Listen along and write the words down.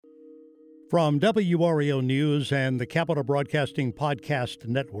From WRAL News and the Capital Broadcasting Podcast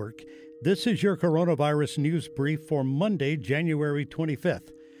Network, this is your coronavirus news brief for Monday, January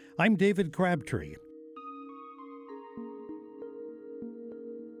 25th. I'm David Crabtree.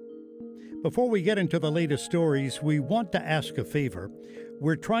 Before we get into the latest stories, we want to ask a favor.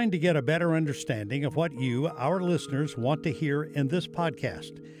 We're trying to get a better understanding of what you, our listeners, want to hear in this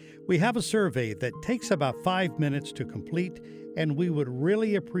podcast. We have a survey that takes about 5 minutes to complete, and we would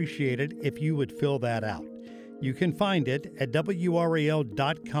really appreciate it if you would fill that out. You can find it at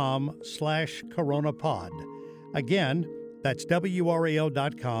wral.com/coronapod. Again, that's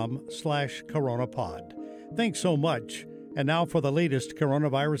wral.com/coronapod. Thanks so much. And now for the latest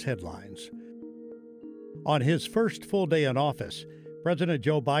coronavirus headlines. On his first full day in office, President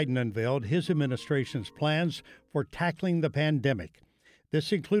Joe Biden unveiled his administration's plans for tackling the pandemic.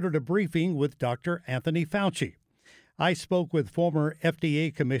 This included a briefing with Dr. Anthony Fauci. I spoke with former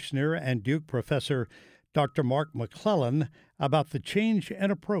FDA Commissioner and Duke Professor Dr. Mark McClellan about the change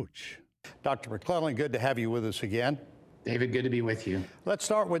in approach. Dr. McClellan, good to have you with us again. David, good to be with you. Let's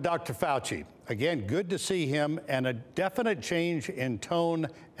start with Dr. Fauci. Again, good to see him and a definite change in tone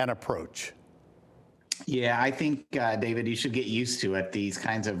and approach. Yeah, I think, David, you should get used to it. These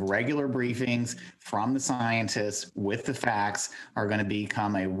kinds of regular briefings from the scientists with the facts are going to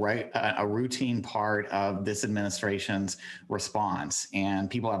become a routine part of this administration's response. And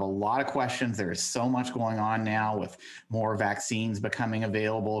people have a lot of questions. There is so much going on now with more vaccines becoming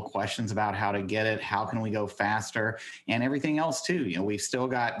available, questions about how to get it, how can we go faster, and everything else too. You know, we've still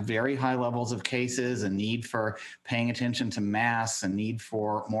got very high levels of cases, a need for paying attention to masks, a need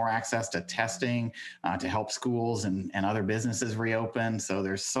for more access to testing, to help schools and other businesses reopen. So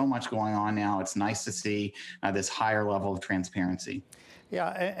there's so much going on now. It's nice to see this higher level of transparency. Yeah,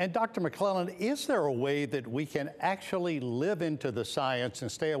 and Dr. McClellan, is there a way that we can actually live into the science and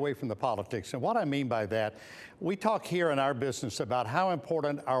stay away from the politics? And what I mean by that, we talk here in our business about how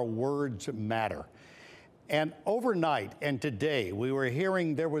important our words matter. And overnight and today, we were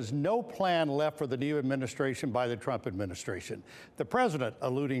hearing there was no plan left for the new administration by the Trump administration. The president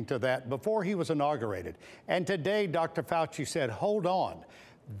alluding to that before he was inaugurated. And today, Dr. Fauci said, hold on,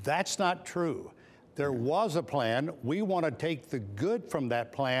 that's not true. There was a plan. We want to take the good from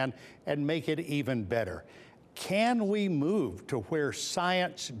that plan and make it even better. Can we move to where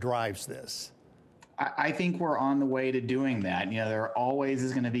science drives this? I think we're on the way to doing that. You know, there always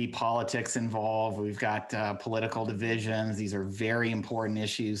is going to be politics involved. We've got political divisions. These are very important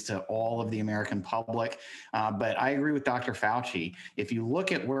issues to all of the American public. But I agree with Dr. Fauci. If you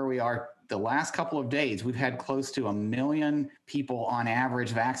look at where we are the last couple of days, we've had close to 1 million people on average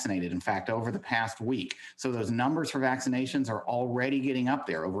vaccinated, in fact, over the past week. So those numbers for vaccinations are already getting up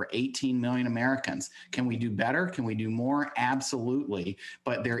there, over 18 million Americans. Can we do better? Can we do more? Absolutely.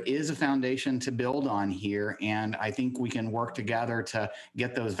 But there is a foundation to build on here, and I think we can work together to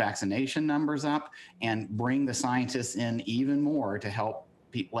get those vaccination numbers up and bring the scientists in even more to help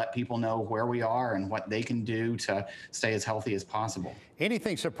let people know where we are and what they can do to stay as healthy as possible.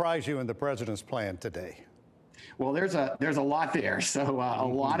 Anything surprise you in the president's plan today? Well, there's a lot there. So a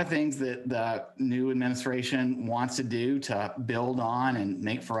lot of things that the new administration wants to do to build on and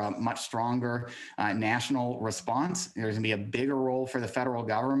make for a much stronger national response. There's going to be a bigger role for the federal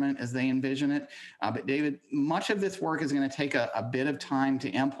government as they envision it. But David, much of this work is going to take a bit of time to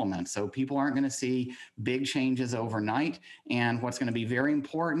implement. So people aren't going to see big changes overnight. And what's going to be very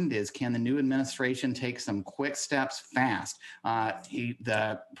important is, can the new administration take some quick steps fast?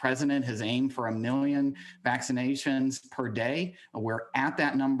 The president has aimed for 1 million vaccinations per day. We're at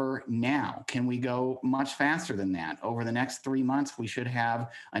that number now. Can we go much faster than that? Over the next 3 months, we should have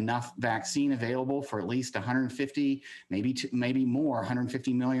enough vaccine available for at least 150, maybe more,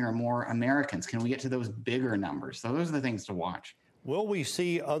 150 million or more Americans. Can we get to those bigger numbers? So those are the things to watch. Will we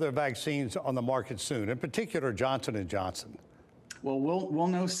see other vaccines on the market soon, in particular Johnson & Johnson? Well, we'll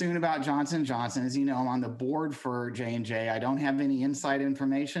know soon about Johnson & Johnson. As you know, I'm on the board for J&J. I don't have any inside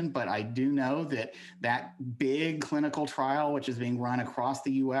information, but I do know that that big clinical trial, which is being run across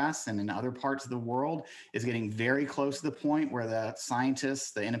the U.S. and in other parts of the world, is getting very close to the point where the scientists,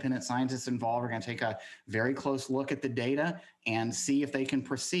 the independent scientists involved, are going to take a very close look at the data and see if they can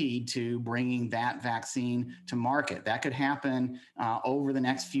proceed to bringing that vaccine to market. That could happen over the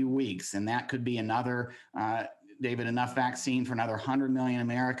next few weeks, and that could be another David, enough vaccine for another 100 million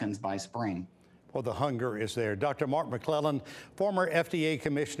Americans by spring. Well, the hunger is there. Dr. Mark McClellan, former FDA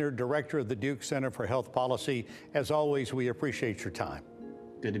Commissioner, Director of the Duke Center for Health Policy. As always, we appreciate your time.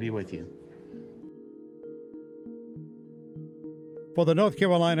 Good to be with you. For the North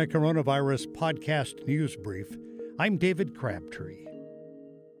Carolina Coronavirus Podcast News Brief, I'm David Crabtree.